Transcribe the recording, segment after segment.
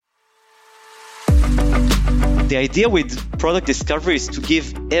The idea with product discovery is to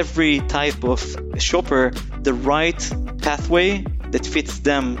give every type of shopper the right pathway that fits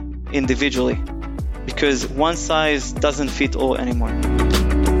them individually, because one size doesn't fit all anymore.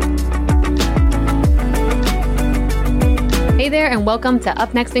 Hey there, and welcome to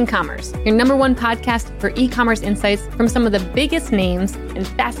Up Next in Commerce, your number one podcast for e-commerce insights from some of the biggest names and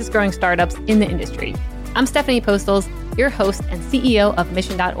fastest growing startups in the industry. I'm Stephanie Postles, your host and CEO of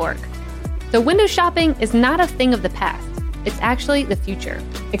Mission.org. So window shopping is not a thing of the past. It's actually the future.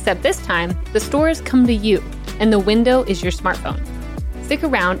 Except this time, the stores come to you, and the window is your smartphone. Stick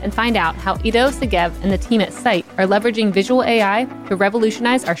around and find out how Ido Segev and the team at Site are leveraging visual AI to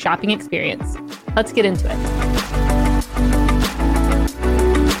revolutionize our shopping experience. Let's get into it.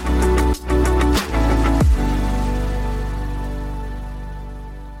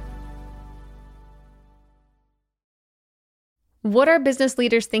 What are business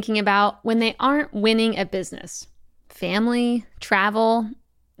leaders thinking about when they aren't winning at business? Family, travel,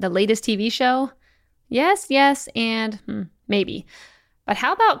 the latest TV show? Yes, and maybe. But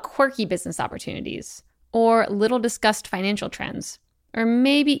how about quirky business opportunities or little discussed financial trends, or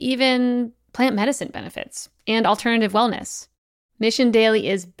maybe even plant medicine benefits and alternative wellness? Mission Daily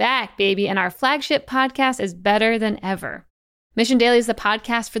is back, baby, and our flagship podcast is better than ever. Mission Daily is the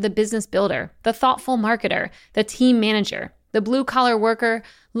podcast for the business builder, the thoughtful marketer, the team manager, the blue-collar worker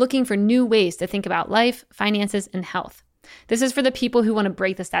looking for new ways to think about life, finances, and health. This is for the people who want to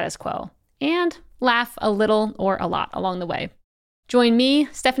break the status quo and laugh a little or a lot along the way. Join me,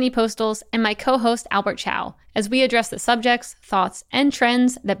 Stephanie Postles, and my co-host Albert Chow as we address the subjects, thoughts, and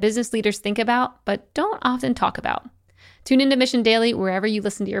trends that business leaders think about but don't often talk about. Tune into Mission Daily wherever you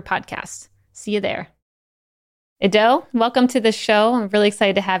listen to your podcasts. See you there. Ido, welcome to the show. I'm really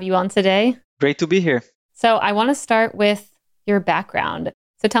excited to have you on today. Great to be here. So I want to start with your background.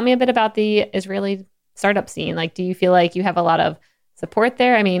 So tell me a bit about the Israeli startup scene. Like, do you feel like you have a lot of support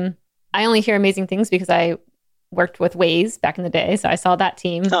there? I mean, I only hear amazing things because I worked with Waze back in the day. So I saw that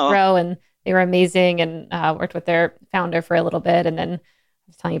team grow and they were amazing, and worked with their founder for a little bit. And then I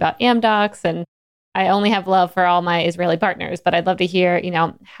was telling you about Amdocs, and I only have love for all my Israeli partners, but I'd love to hear,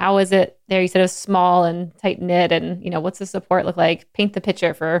 how is it there? You said it was small and tight knit, and, what's the support look like? Paint the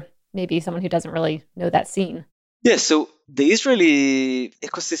picture for maybe someone who doesn't really know that scene. Yeah, so the Israeli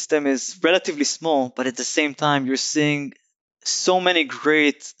ecosystem is relatively small, but at the same time, you're seeing so many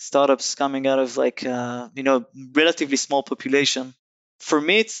great startups coming out of relatively small population. For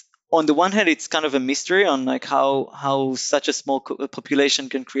me, it's on the one hand, it's kind of a mystery on like how such a small population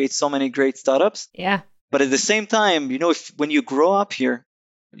can create so many great startups. Yeah. But at the same time, when you grow up here,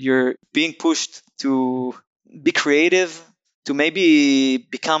 you're being pushed to be creative, to maybe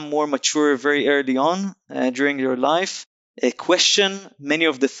become more mature very early on during your life, question many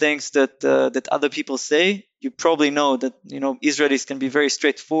of the things that other people say. You probably know that Israelis can be very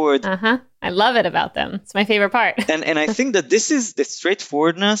straightforward. I love it about them. It's my favorite part. and I think that this is the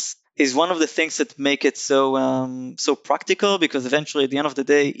straightforwardness is one of the things that make it so practical, because eventually at the end of the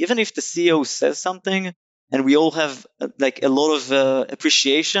day, even if the CEO says something, and we all have like a lot of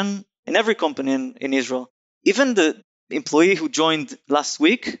appreciation in every company in Israel, even the employee who joined last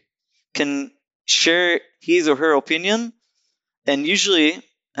week can share his or her opinion, and usually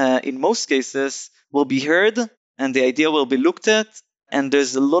in most cases will be heard and the idea will be looked at, and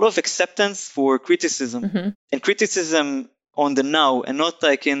there's a lot of acceptance for criticism, and criticism on the now and not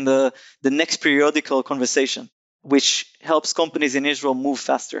like in the next periodical conversation, which helps companies in Israel move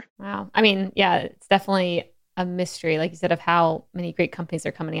faster. Wow. I mean, yeah, it's definitely a mystery, like you said, of how many great companies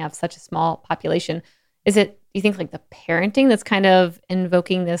are coming out of such a small population. Is it, do you think, like the parenting that's kind of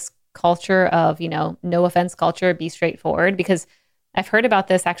invoking this culture of, no offense culture, be straightforward? Because I've heard about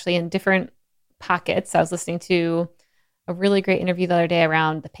this actually in different pockets. I was listening to a really great interview the other day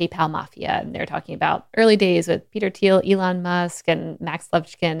around the PayPal mafia, and they're talking about early days with Peter Thiel, Elon Musk, and Max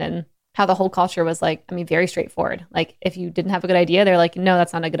Levchin, and how the whole culture was like, very straightforward. Like if you didn't have a good idea, they're like, no,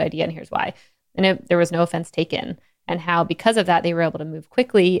 that's not a good idea, and here's why. And there was no offense taken. And how because of that, they were able to move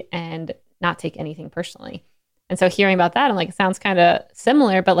quickly and not take anything personally. And so hearing about that, I'm like, it sounds kind of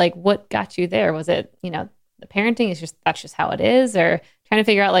similar, but like what got you there? Was it, the parenting is that's just how it is, or trying to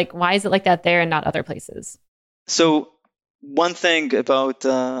figure out like, why is it like that there and not other places? So one thing about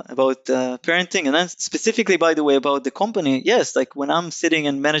parenting, and then specifically, by the way, about the company, yes, like when I'm sitting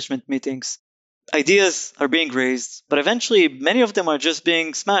in management meetings, ideas are being raised, but eventually many of them are just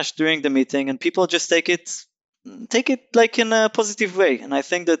being smashed during the meeting, and people just take it like in a positive way. And I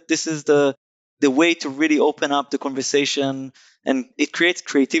think that this is the way to really open up the conversation, and it creates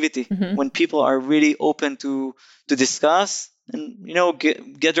creativity when people are really open to discuss and,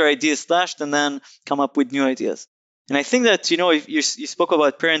 get their ideas slashed and then come up with new ideas. And I think that, if you spoke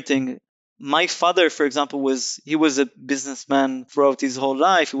about parenting, my father, for example, was a businessman throughout his whole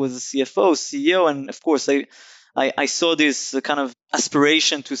life. He was a CFO, CEO. And of course, I saw this kind of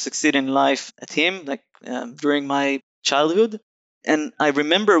aspiration to succeed in life at him, like during my childhood. And I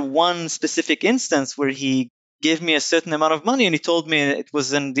remember one specific instance where he gave me a certain amount of money and he told me it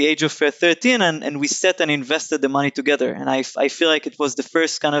was in the age of 13 and we sat and invested the money together. And I feel like it was the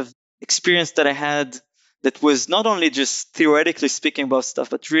first kind of experience that I had that was not only just theoretically speaking about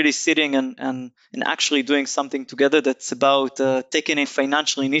stuff, but really sitting and actually doing something together that's about taking a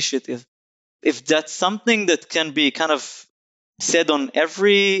financial initiative. If that's something that can be kind of said on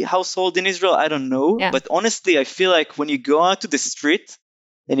every household in Israel, I don't know. Yeah. But honestly, I feel like when you go out to the street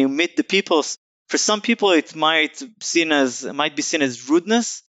and you meet the people, for some people it might be seen as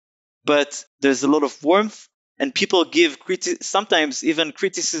rudeness, but there's a lot of warmth, and people give sometimes even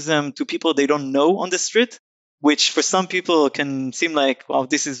criticism to people they don't know on the street, which for some people can seem like, wow,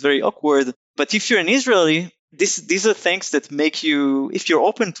 this is very awkward. But if you're an Israeli, these are things that make you, if you're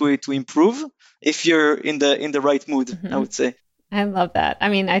open to it, to improve, if you're in the right mood, I would say. I love that. I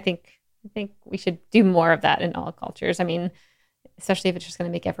mean, I think we should do more of that in all cultures. I mean, especially if it's just going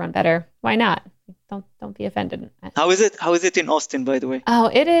to make everyone better. Why not? Don't be offended. How is it in Austin, by the way? Oh,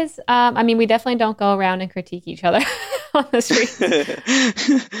 it is. I mean, we definitely don't go around and critique each other on the streets.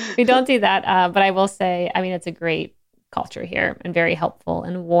 We don't do that. But I will say, I mean, it's a great culture here and very helpful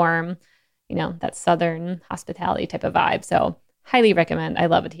and warm, that Southern hospitality type of vibe. So highly recommend. I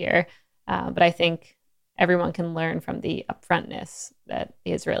love it here. But I think everyone can learn from the upfrontness that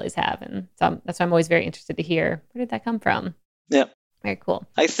the Israelis have. And so that's why I'm always very interested to hear, where did that come from? Yeah. Very cool.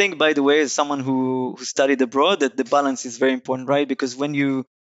 I think, by the way, as someone who studied abroad, that the balance is very important, right? Because when you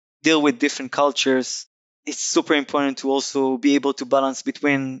deal with different cultures, it's super important to also be able to balance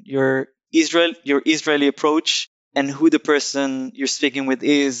between your Israeli approach and who the person you're speaking with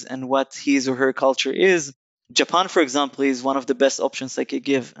is and what his or her culture is. Japan, for example, is one of the best options I could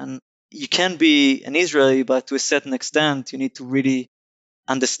give. And you can be an Israeli, but to a certain extent, you need to really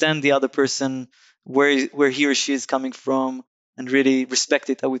understand the other person, where he or she is coming from, and really respect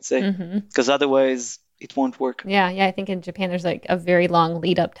it, I would say, because otherwise it won't work. Yeah. I think in Japan, there's like a very long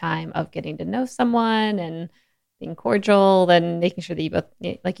lead up time of getting to know someone and being cordial and making sure that you both,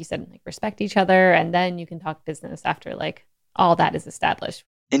 like you said, like respect each other. And then you can talk business after like all that is established.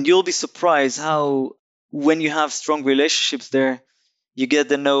 And you'll be surprised how when you have strong relationships there, you get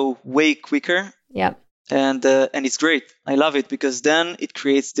to know way quicker. Yeah. And it's great. I love it because then it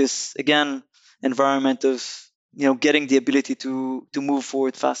creates this, again, environment of getting the ability to move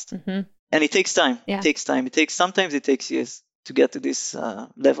forward fast. And it takes time. Yeah. It takes time. Sometimes it takes years to get to this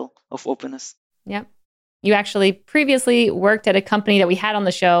level of openness. Yeah. You actually previously worked at a company that we had on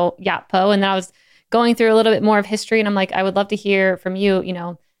the show, Yotpo, and then I was going through a little bit more of history, and I'm like, I would love to hear from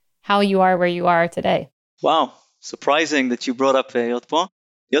you, how you are where you are today. Wow. Surprising that you brought up Yotpo.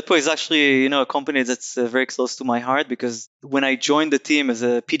 Yotpo is actually, a company that's very close to my heart, because when I joined the team as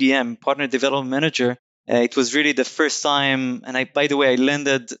a PDM, Partner Development Manager, it was really the first time. And by the way, I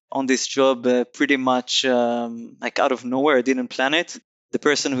landed on this job pretty much like out of nowhere. I didn't plan it. The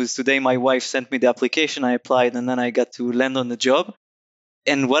person who's today my wife sent me the application. I applied, and then I got to land on the job.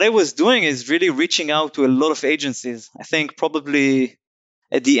 And what I was doing is really reaching out to a lot of agencies. I think probably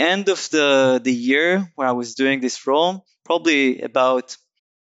at the end of the year where I was doing this role, probably about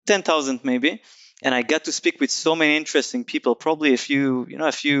 10,000 maybe. And I got to speak with so many interesting people, probably a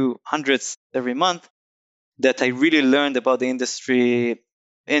few hundreds every month, that I really learned about the industry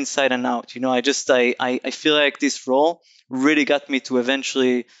inside and out. I feel like this role really got me to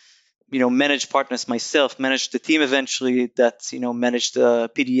eventually, manage partners myself, manage the team eventually that, manage the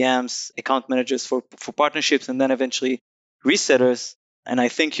PDMs, account managers for partnerships, and then eventually resellers. And I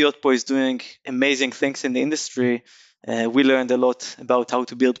think Yotpo is doing amazing things in the industry. We learned a lot about how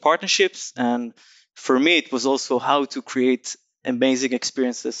to build partnerships. And for me, it was also how to create amazing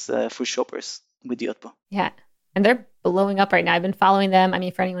experiences for shoppers with Yotpo. Yeah. And they're blowing up right now. I've been following them. I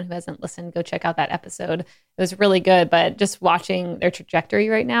mean, for anyone who hasn't listened, go check out that episode. It was really good. But just watching their trajectory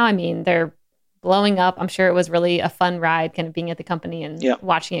right now, I mean, they're blowing up. I'm sure it was really a fun ride kind of being at the company and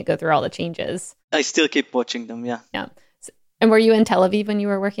watching it go through all the changes. I still keep watching them. Yeah. Yeah. And were you in Tel Aviv when you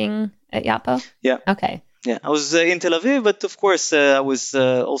were working at Yotpo? Yeah. Okay. Yeah, I was in Tel Aviv, but of course I was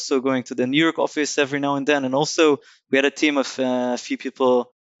also going to the New York office every now and then. And also we had a team of a few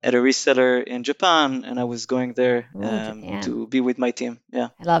people at a reseller in Japan, and I was going there to be with my team. Yeah.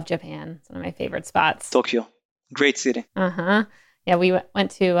 I love Japan. It's one of my favorite spots. Tokyo. Great city. Yeah, we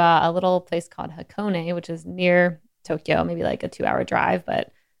went to a little place called Hakone, which is near Tokyo, maybe like a 2-hour drive,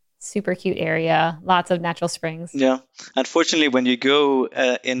 but super cute area, lots of natural springs. Yeah. Unfortunately, when you go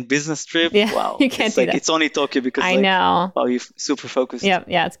in business trip, Yeah, wow, you can't it's do like that. it's only Tokyo because I like know. wow, you're super focused.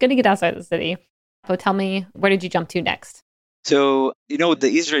 Yeah, it's good to get outside the city. So tell me, where did you jump to next? So, the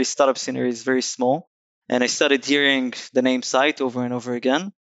Israeli startup scene is very small. And I started hearing the name Site over and over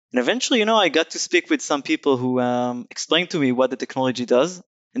again. And eventually, I got to speak with some people who explained to me what the technology does.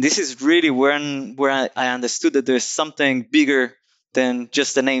 And this is really where I understood that there's something bigger than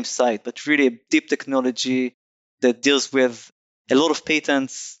just the name Site, but really a deep technology that deals with a lot of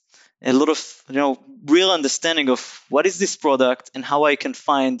patents, a lot of real understanding of what is this product and how I can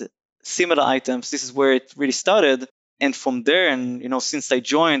find similar items. This is where it really started. And from there, and since I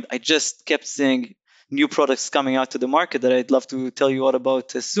joined, I just kept seeing new products coming out to the market that I'd love to tell you all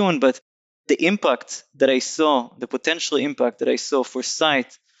about soon. But the impact that I saw, the potential impact that I saw for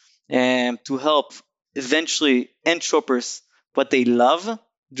Site, to help eventually end shoppers what they love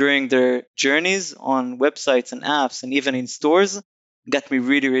during their journeys on websites and apps and even in stores, got me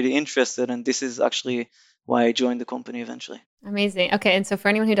really, really interested. And this is actually why I joined the company eventually. Amazing. Okay. And so for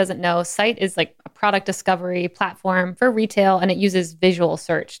anyone who doesn't know, Site is like a product discovery platform for retail, and it uses visual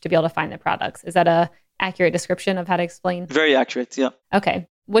search to be able to find the products. Is that a accurate description of how to explain? Very accurate. Yeah. Okay.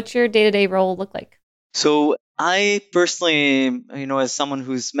 What's your day-to-day role look like? So I personally, as someone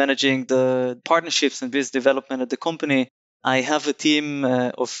who's managing the partnerships and business development at the company, I have a team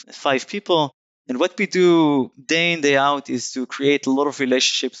of 5 people. And what we do day in, day out is to create a lot of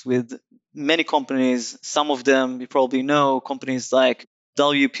relationships with many companies. Some of them you probably know, companies like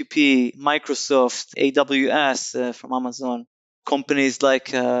WPP, Microsoft, AWS from Amazon, companies like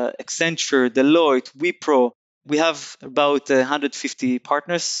Accenture, Deloitte, Wipro. We have about 150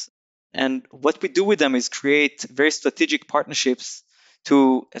 partners. And what we do with them is create very strategic partnerships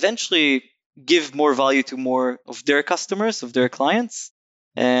to eventually give more value to more of their customers, of their clients.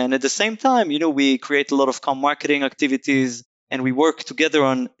 And at the same time, we create a lot of marketing activities, and we work together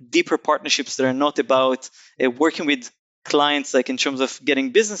on deeper partnerships that are not about working with clients, like in terms of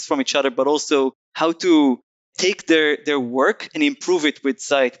getting business from each other, but also how to take their work and improve it with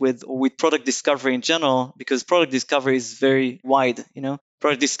Site, with product discovery in general, because product discovery is very wide.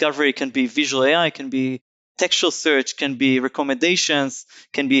 Product discovery can be visual AI, can be textual search, can be recommendations,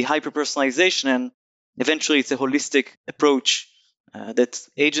 can be hyper personalization, and eventually it's a holistic approach that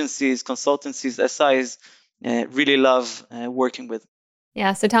agencies, consultancies, SIs really love working with.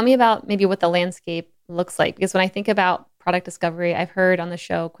 Yeah. So tell me about maybe what the landscape looks like. Because when I think about product discovery, I've heard on the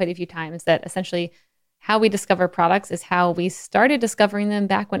show quite a few times that essentially how we discover products is how we started discovering them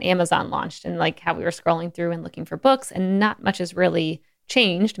back when Amazon launched, and like how we were scrolling through and looking for books, and not much has really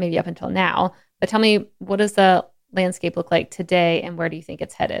changed maybe up until now. But tell me, what does the landscape look like today, and where do you think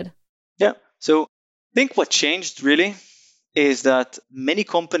it's headed? Yeah. So I think what changed really is that many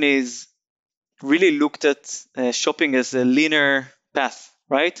companies really looked at shopping as a linear path,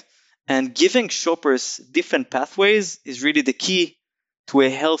 right? And giving shoppers different pathways is really the key to a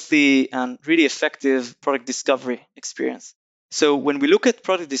healthy and really effective product discovery experience. So when we look at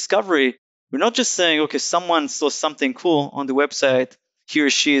product discovery, we're not just saying, okay, someone saw something cool on the website, he or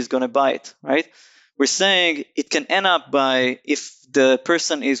she is going to buy it, right? We're saying it can end up by, if the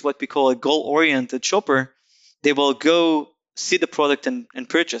person is what we call a goal-oriented shopper, they will go see the product and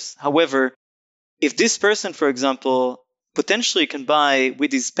purchase. However, if this person, for example, potentially can buy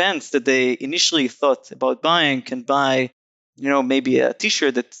with these pants that they initially thought about buying, can buy, maybe a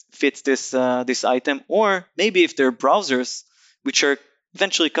T-shirt that fits this item, or maybe if they're browsers, which are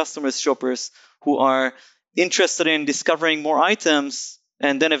eventually customers, shoppers who are interested in discovering more items,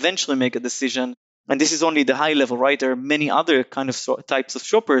 and then eventually make a decision. And this is only the high level, right? There are many other kind of types of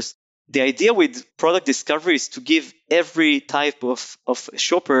shoppers. The idea with product discovery is to give every type of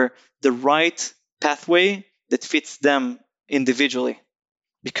shopper the right pathway that fits them individually,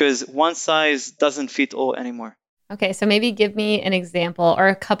 because one size doesn't fit all anymore. Okay, so maybe give me an example or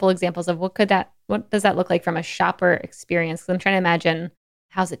a couple examples of what does that look like from a shopper experience? 'Cause I'm trying to imagine,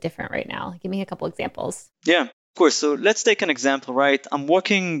 how's it different right now? Give me a couple examples. Yeah, of course. So let's take an example, right? I'm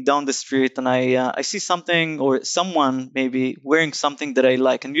walking down the street and I see something or someone maybe wearing something that I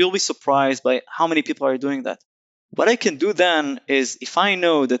like, and you'll be surprised by how many people are doing that. What I can do then is, if I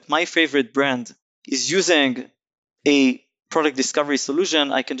know that my favorite brand is using a product discovery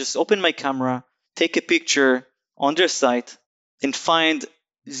solution, I can just open my camera, take a picture on their site, and find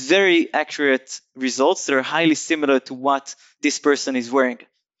very accurate results that are highly similar to what this person is wearing.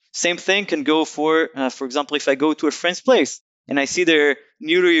 Same thing can go for example, if I go to a friend's place and I see their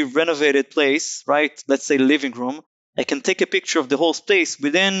newly renovated place, right? Let's say living room, I can take a picture of the whole space.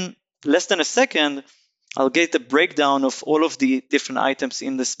 Within less than a second, I'll get a breakdown of all of the different items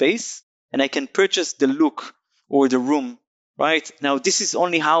in the space, and I can purchase the look or the room, right? Now, this is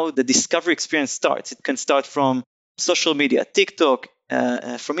only how the discovery experience starts. It can start from social media, TikTok,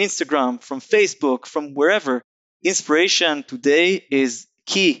 from Instagram, from Facebook, from wherever. Inspiration today is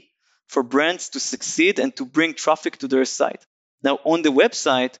key for brands to succeed and to bring traffic to their site. Now, on the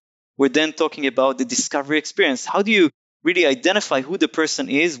website, we're then talking about the discovery experience. How do you really identify who the person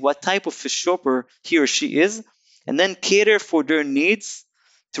is, what type of a shopper he or she is, and then cater for their needs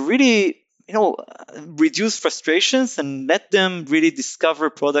to really, reduce frustrations and let them really discover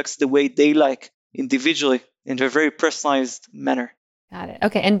products the way they like individually in a very personalized manner. Got it.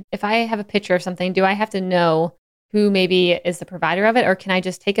 Okay. And if I have a picture of something, do I have to know who maybe is the provider of it? Or can I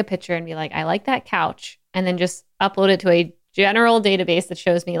just take a picture and be like, I like that couch, and then just upload it to a general database that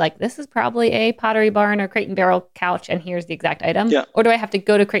shows me like, this is probably a Pottery Barn or Crate and Barrel couch, and here's the exact item? Yeah. Or do I have to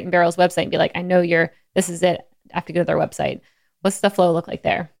go to Crate and Barrel's website and be like, I know this is it. I have to go to their website. What's the flow look like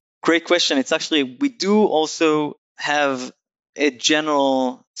there? Great question. It's actually, we do also have a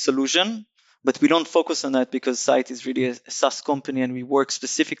general solution, but we don't focus on that because Site is really a SaaS company, and we work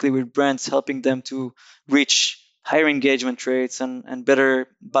specifically with brands, helping them to reach higher engagement rates and better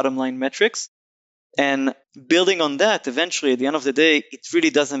bottom line metrics. And building on that, eventually, at the end of the day, it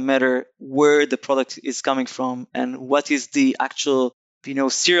really doesn't matter where the product is coming from and what is the actual,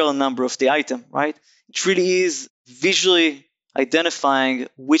 serial number of the item, right? It really is visually identifying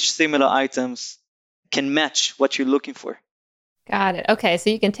which similar items can match what you're looking for. Got it. Okay. So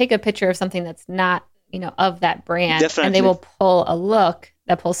you can take a picture of something that's not, of that brand. Definitely. And they will pull a look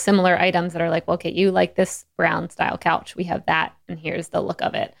that pulls similar items that are like, well, okay, you like this brown style couch. We have that. And here's the look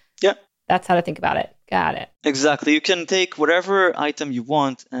of it. Yeah. That's how to think about it. Got it. Exactly. You can take whatever item you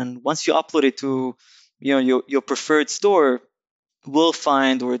want, and once you upload it to your preferred store, will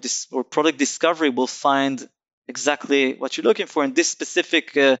find, or product discovery will find exactly what you're looking for. And this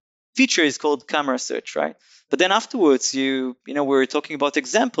specific feature is called camera search, right? But then afterwards, we're talking about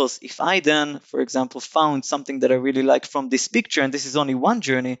examples. If I then, for example, found something that I really like from this picture, and this is only one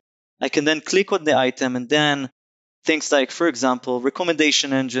journey, I can then click on the item, and then things like, for example,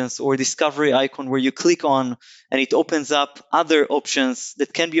 recommendation engines or discovery icon where you click on and it opens up other options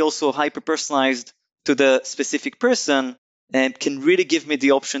that can be also hyper-personalized to the specific person and can really give me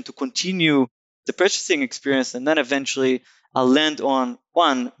the option to continue the purchasing experience. And then eventually I'll land on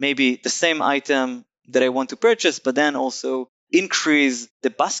one, maybe the same item that I want to purchase, but then also increase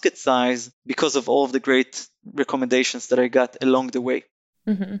the basket size because of all of the great recommendations that I got along the way.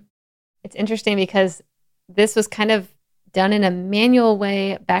 Mm-hmm. It's interesting because this was kind of done in a manual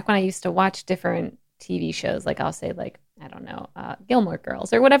way back when I used to watch different TV shows. Like I'll say Gilmore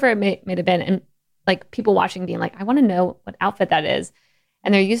Girls or whatever it may have been. And like people watching being like, I want to know what outfit that is.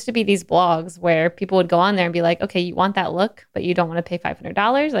 And there used to be these blogs where people would go on there and be like, okay, you want that look, but you don't want to pay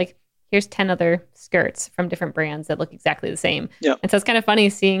 $500. Like here's 10 other skirts from different brands that look exactly the same. Yeah. And so it's kind of funny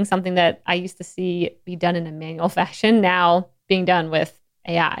seeing something that I used to see be done in a manual fashion now being done with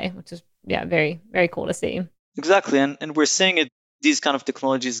AI, which is very, very cool to see. Exactly. And we're seeing these kind of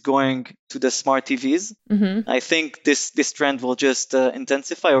technologies going to the smart TVs. Mm-hmm. I think this trend will just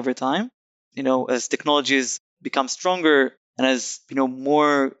intensify over time. As technologies become stronger and as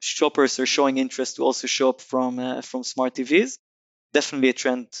more shoppers are showing interest to also shop from smart TVs. Definitely a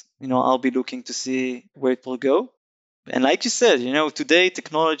trend. I'll be looking to see where it will go. And like you said, today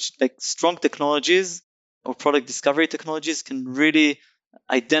technology, like strong technologies or product discovery technologies, can really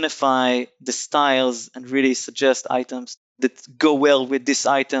identify the styles and really suggest items that go well with this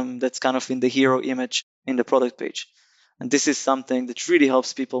item that's kind of in the hero image in the product page. And this is something that really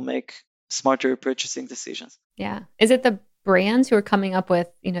helps people make smarter purchasing decisions. Yeah. Is it the brands who are coming up with,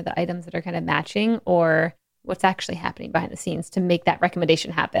 the items that are kind of matching, or what's actually happening behind the scenes to make that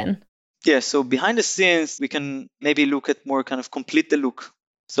recommendation happen? Yeah. So behind the scenes, we can maybe look at more kind of complete the look.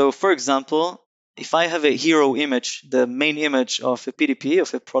 So for example, if I have a hero image, the main image of a PDP,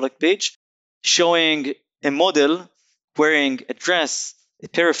 of a product page, showing a model wearing a dress, a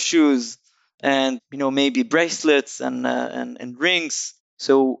pair of shoes, and maybe bracelets and rings.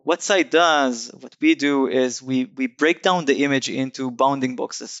 So what Site does, what we do is we break down the image into bounding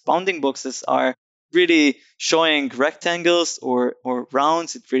boxes. Bounding boxes are really showing rectangles or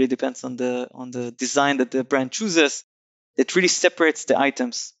rounds. It really depends on the design that the brand chooses. It really separates the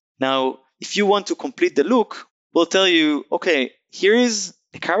items. Now, if you want to complete the look, we'll tell you, okay, here is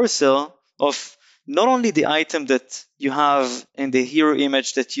a carousel of not only the item that you have in the hero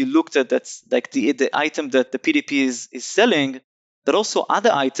image that you looked at, that's like the item that the PDP is selling, but also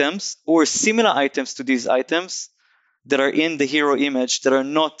other items or similar items to these items that are in the hero image that are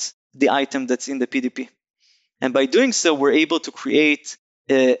not the item that's in the PDP. And by doing so, we're able to create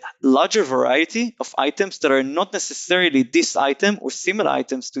a larger variety of items that are not necessarily this item or similar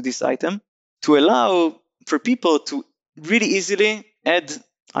items to this item, to allow for people to really easily add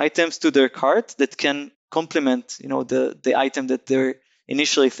items to their cart that can complement, the item that they're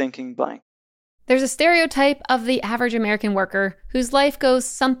initially thinking buying. There's a stereotype of the average American worker whose life goes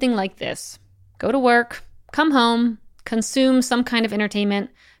something like this: go to work, come home, consume some kind of entertainment,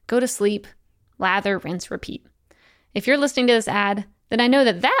 go to sleep, lather, rinse, repeat. If you're listening to this ad, then I know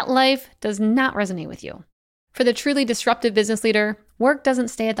that life does not resonate with you. For the truly disruptive business leader, work doesn't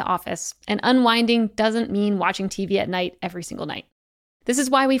stay at the office, and unwinding doesn't mean watching TV at night every single night. This is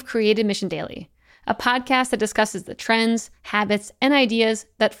why we've created Mission Daily, a podcast that discusses the trends, habits, and ideas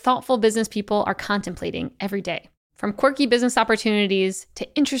that thoughtful business people are contemplating every day. From quirky business opportunities to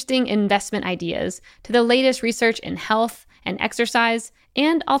interesting investment ideas to the latest research in health and exercise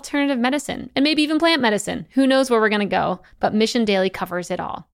and alternative medicine, and maybe even plant medicine. Who knows where we're going to go, but Mission Daily covers it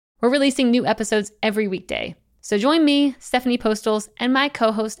all. We're releasing new episodes every weekday. So join me, Stephanie Postles, and my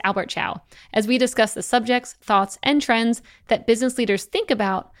co-host Albert Chow as we discuss the subjects, thoughts, and trends that business leaders think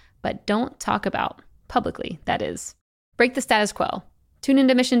about but don't talk about, publicly, that is. Break the status quo. Tune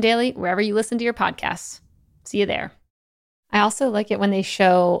into Mission Daily wherever you listen to your podcasts. See you there. I also like it when they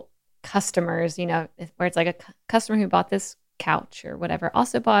show customers, where it's like a customer who bought this couch or whatever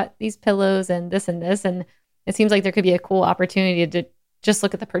also bought these pillows and this. And it seems like there could be a cool opportunity to just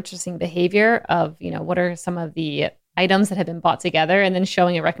look at the purchasing behavior of, what are some of the items that have been bought together, and then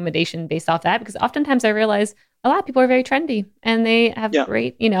showing a recommendation based off that. Because oftentimes I realize a lot of people are very trendy and they have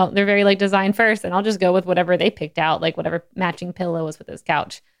great, they're very like design first, and I'll just go with whatever they picked out, like whatever matching pillow was with this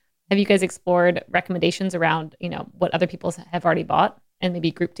couch. Have you guys explored recommendations around, what other people have already bought and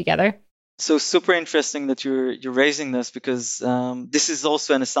maybe grouped together? So super interesting that you're raising this, because this is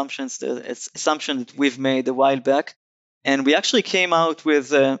also an assumption that we've made a while back. And we actually came out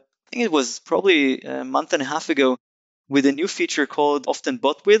with, I think it was probably a month and a half ago, with a new feature called Often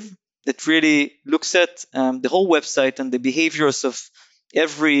Bought With, that really looks at the whole website and the behaviors of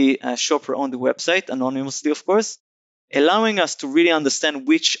every shopper on the website, anonymously, of course, allowing us to really understand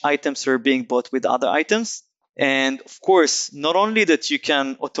which items are being bought with other items. And of course, not only that you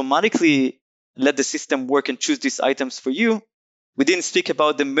can automatically let the system work and choose these items for you, we didn't speak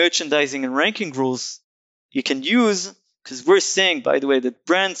about the merchandising and ranking rules you can use, because we're saying, by the way, that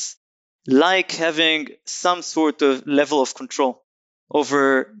brands like having some sort of level of control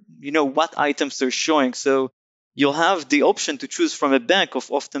over, what items they're showing. So you'll have the option to choose from a bank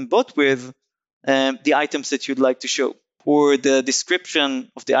of Often Bought With the items that you'd like to show, or the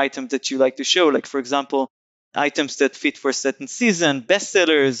description of the item that you like to show. Like, for example, items that fit for a certain season,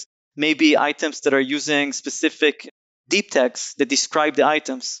 bestsellers, maybe items that are using specific deep tags that describe the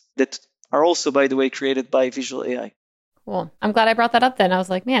items that are also, by the way, created by Visual AI. Cool. I'm glad I brought that up then. I was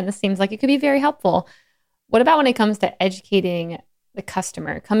like, man, this seems like it could be very helpful. What about when it comes to educating the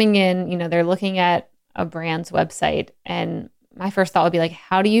customer? Coming in, they're looking at a brand's website, and my first thought would be like,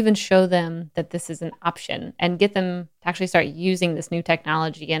 how do you even show them that this is an option and get them to actually start using this new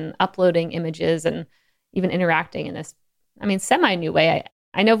technology and uploading images and even interacting in this, semi-new way?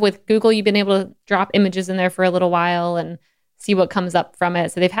 I know with Google, you've been able to drop images in there for a little while and see what comes up from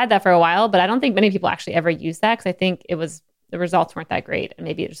it. So they've had that for a while, but I don't think many people actually ever use that, because I think the results weren't that great and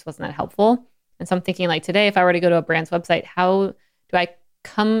maybe it just wasn't that helpful. And so I'm thinking, like, today, if I were to go to a brand's website, how do I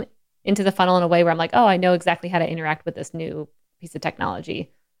come into the funnel in a way where I'm like, oh, I know exactly how to interact with this new piece of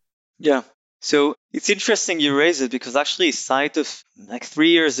technology? Yeah. So it's interesting you raise it, because actually a site of like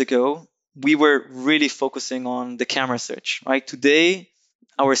 3 years ago, we were really focusing on the camera search, right? Today,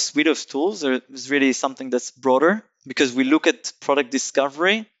 our suite of tools is really something that's broader, because we look at product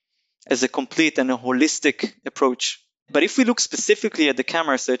discovery as a complete and a holistic approach. But if we look specifically at the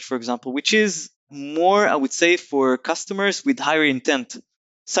camera search, for example, which is more, I would say, for customers with higher intent,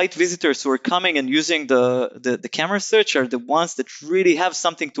 site visitors who are coming and using the camera search are the ones that really have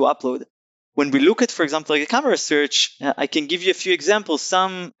something to upload. When we look at, for example, like a camera search, I can give you a few examples.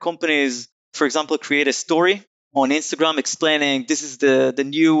 Some companies, for example, create a story on Instagram explaining this is the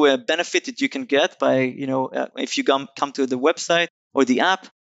new benefit that you can get by, if you come to the website or the app.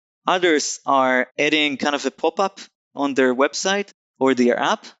 Others are adding kind of a pop-up on their website or their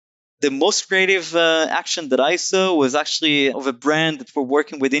app. The most creative action that I saw was actually of a brand that we're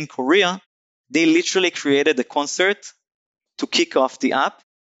working with in Korea. They literally created a concert to kick off the app.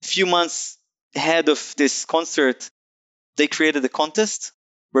 A few months ahead of this concert, they created a contest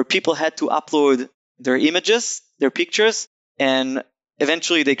where people had to upload their images, their pictures, and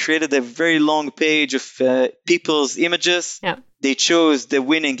eventually they created a very long page of people's images. Yeah. They chose the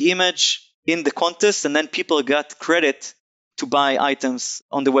winning image. in the contest, and then people got credit to buy items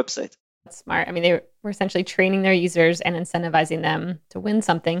on the website. That's smart. I mean, they were essentially training their users and incentivizing them to win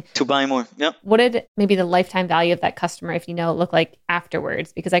something. To buy more, yeah. What did maybe the lifetime value of that customer, if you know, look like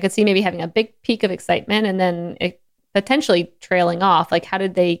afterwards? Because I could see maybe having a big peak of excitement and then it potentially trailing off. Like, how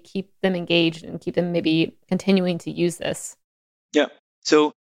did they keep them engaged and keep them maybe continuing to use this? Yeah.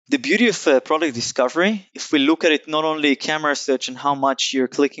 So the beauty of product discovery, if we look at it not only camera search and how much you're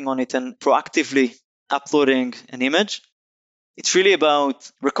clicking on it and proactively uploading an image, it's really about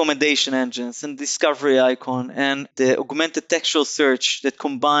recommendation engines and discovery icon and the augmented textual search that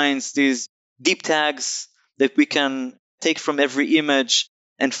combines these deep tags that we can take from every image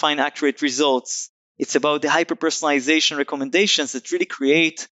and find accurate results. It's about the hyper-personalization recommendations that really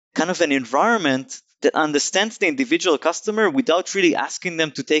create kind of an environment that understands the individual customer without really asking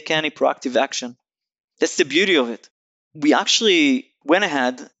them to take any proactive action. That's the beauty of it. We actually went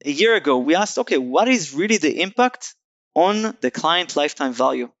ahead a year ago. We asked, okay, what is really the impact on the client lifetime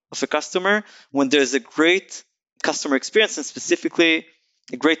value of a customer when there's a great customer experience and specifically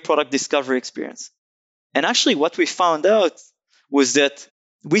a great product discovery experience? And actually what we found out was that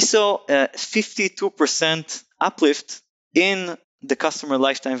we saw a 52% uplift in the customer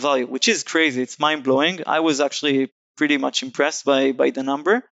lifetime value, which is crazy. It's mind-blowing. I was actually pretty much impressed by the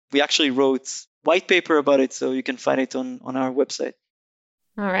number. We actually wrote white paper about it, so you can find it on our website.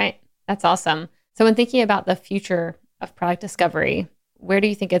 All right. That's awesome. So when thinking about the future of product discovery, where do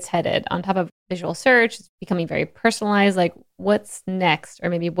you think it's headed? On top of visual search, it's becoming very personalized. Like, what's next? Or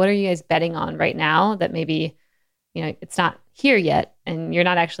maybe what are you guys betting on right now that maybe, it's not here yet and you're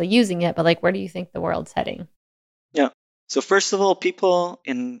not actually using it, but like, where do you think the world's heading? Yeah. So first of all, people,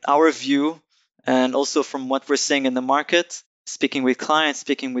 in our view, and also from what we're seeing in the market, speaking with clients,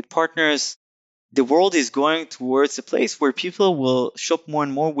 speaking with partners, the world is going towards a place where people will shop more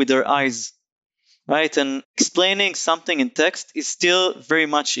and more with their eyes, right? And explaining something in text is still very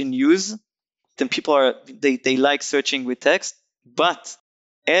much in use. Then people they like searching with text, but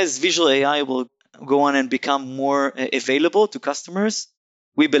as visual AI will go on and become more available to customers,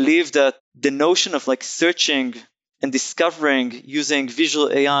 we believe that the notion of like searching and discovering using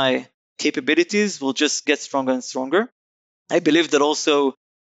visual AI capabilities will just get stronger and stronger. I believe that also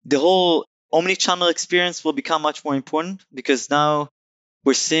the whole omni-channel experience will become much more important because now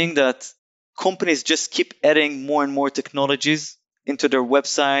we're seeing that companies just keep adding more and more technologies into their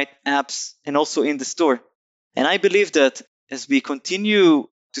website, apps, and also in the store. And I believe that as we continue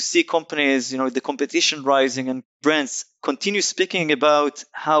to see companies, the competition rising and brands continue speaking about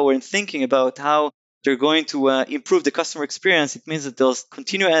how and thinking about how they're going to improve the customer experience, it means that they'll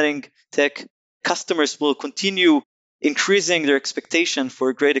continue adding tech. Customers will continue increasing their expectation for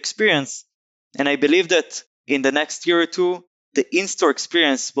a great experience. And I believe that in the next year or two, the in-store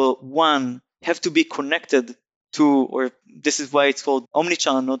experience will, one, have to be connected to, or this is why it's called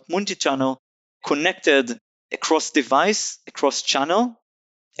omnichannel, not multi-channel, connected across device, across channel,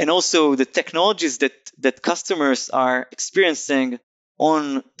 and also the technologies that customers are experiencing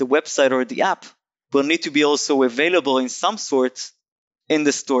on the website or the app will need to be also available in some sort in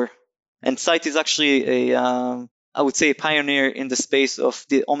the store. And Sight is actually I would say a pioneer in the space of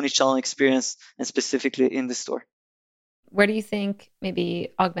the omnichannel experience and specifically in the store. Where do you think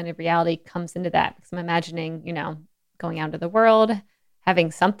maybe augmented reality comes into that? Because I'm imagining, going out into the world,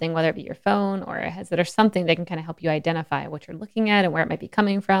 having something, whether it be your phone or a headset or something that can kind of help you identify what you're looking at and where it might be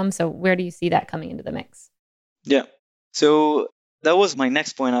coming from. So where do you see that coming into the mix? Yeah. So that was my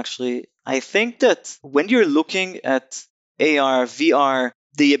next point, actually. I think that when you're looking at AR, VR,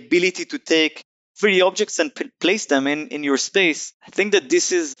 the ability to take 3D objects and place them in your space, I think that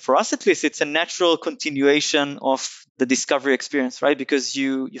this is, for us at least, it's a natural continuation of the discovery experience, right? Because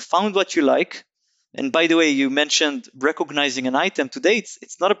you found what you like. And by the way, you mentioned recognizing an item. Today,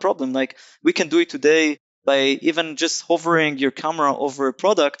 it's not a problem. Like, we can do it today by even just hovering your camera over a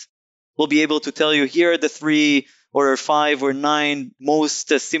product. We'll be able to tell you, here are the 3 or 5 or 9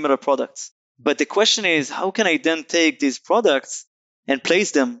 most similar products. But the question is, how can I then take these products and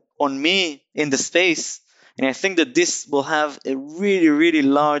place them on me in the space? And I think that this will have a really, really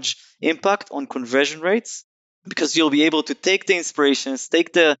large impact on conversion rates because you'll be able to take the inspirations,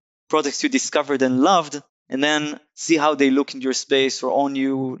 take the products you discovered and loved, and then see how they look in your space or on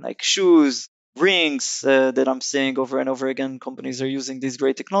you, like shoes, rings that I'm seeing over and over again. Companies are using these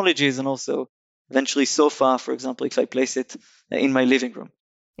great technologies, and also eventually sofa, for example, if I place it in my living room.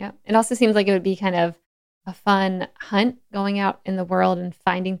 Yeah. It also seems like it would be kind of a fun hunt going out in the world and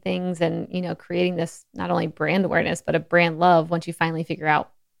finding things and, creating this not only brand awareness, but a brand love once you finally figure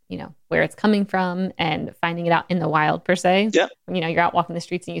out, where it's coming from and finding it out in the wild per se. Yeah. You're out walking the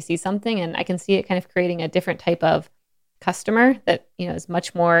streets and you see something, and I can see it kind of creating a different type of customer that, is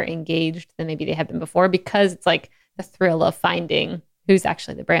much more engaged than maybe they have been before, because it's like the thrill of finding who's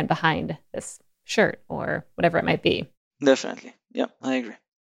actually the brand behind this shirt or whatever it might be. Definitely. Yeah, I agree.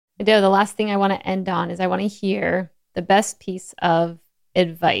 Adeo, the last thing I want to end on is I want to hear the best piece of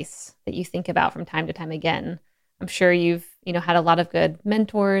advice that you think about from time to time again. I'm sure you've, had a lot of good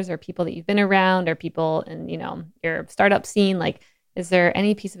mentors or people that you've been around or people in, your startup scene. Like, is there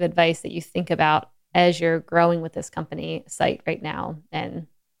any piece of advice that you think about as you're growing with this company site right now? And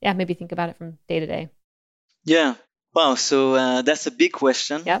yeah, maybe think about it from day to day. Yeah. Wow. So that's a big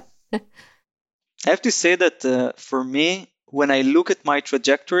question. Yep. I have to say that for me, when I look at my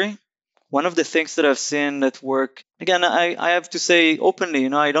trajectory, one of the things that I've seen that work, again, I have to say openly,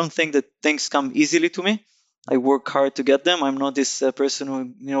 I don't think that things come easily to me. I work hard to get them. I'm not this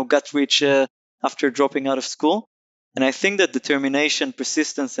person who, got rich after dropping out of school. And I think that determination,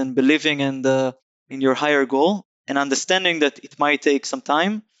 persistence, and believing in your higher goal and understanding that it might take some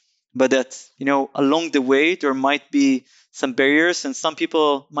time, but that, along the way, there might be some barriers, and some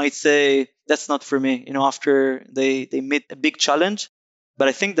people might say, that's not for me, after they meet a big challenge. But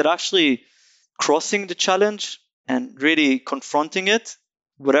I think that actually crossing the challenge and really confronting it,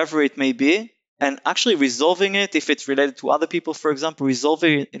 whatever it may be, and actually resolving it, if it's related to other people, for example,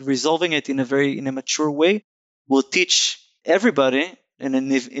 resolving it in a mature way, will teach everybody in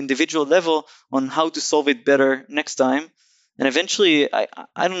an individual level on how to solve it better next time. And eventually, I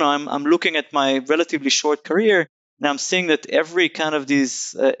don't know, I'm looking at my relatively short career, and I'm seeing that every kind of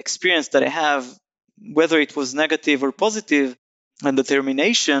this experience that I have, whether it was negative or positive, and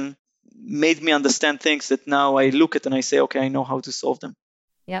determination made me understand things that now I look at and I say, okay, I know how to solve them.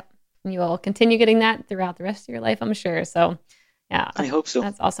 Yep. And you will continue getting that throughout the rest of your life, I'm sure. So yeah, I hope so.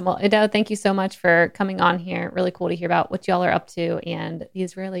 That's awesome. Well, Adeo, thank you so much for coming on here. Really cool to hear about what y'all are up to and the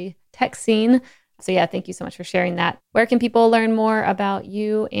Israeli tech scene. So yeah, thank you so much for sharing that. Where can people learn more about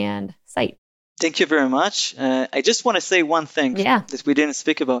you and Site? Thank you very much. I just want to say one thing that we didn't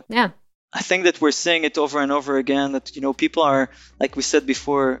speak about. Yeah. I think that we're saying it over and over again that, people are, like we said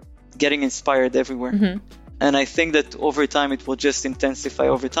before, getting inspired everywhere. Mm-hmm. And I think that over time, it will just intensify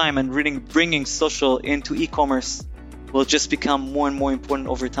over time, and really bringing social into e-commerce will just become more and more important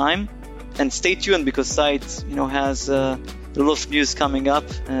over time. And stay tuned, because Site, has a lot of news coming up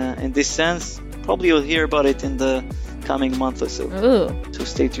in this sense. Probably you'll hear about it in the coming month or so. Ooh. So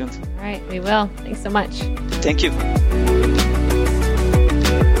stay tuned. All right, we will. Thanks so much. Thank you.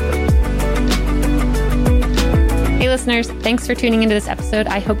 Hey listeners, thanks for tuning into this episode.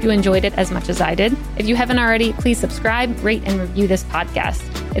 I hope you enjoyed it as much as I did. If you haven't already, please subscribe, rate, and review this podcast.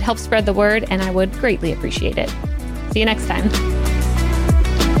 It helps spread the word, and I would greatly appreciate it. See you next time.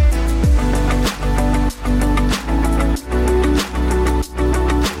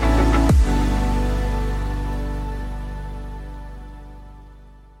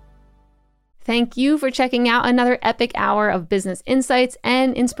 Thank you for checking out another epic hour of business insights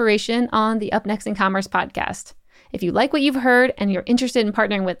and inspiration on the Up Next in Commerce podcast. If you like what you've heard and you're interested in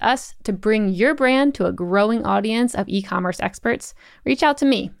partnering with us to bring your brand to a growing audience of e-commerce experts, reach out to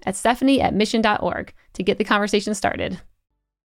me at Stephanie@mission.org to get the conversation started.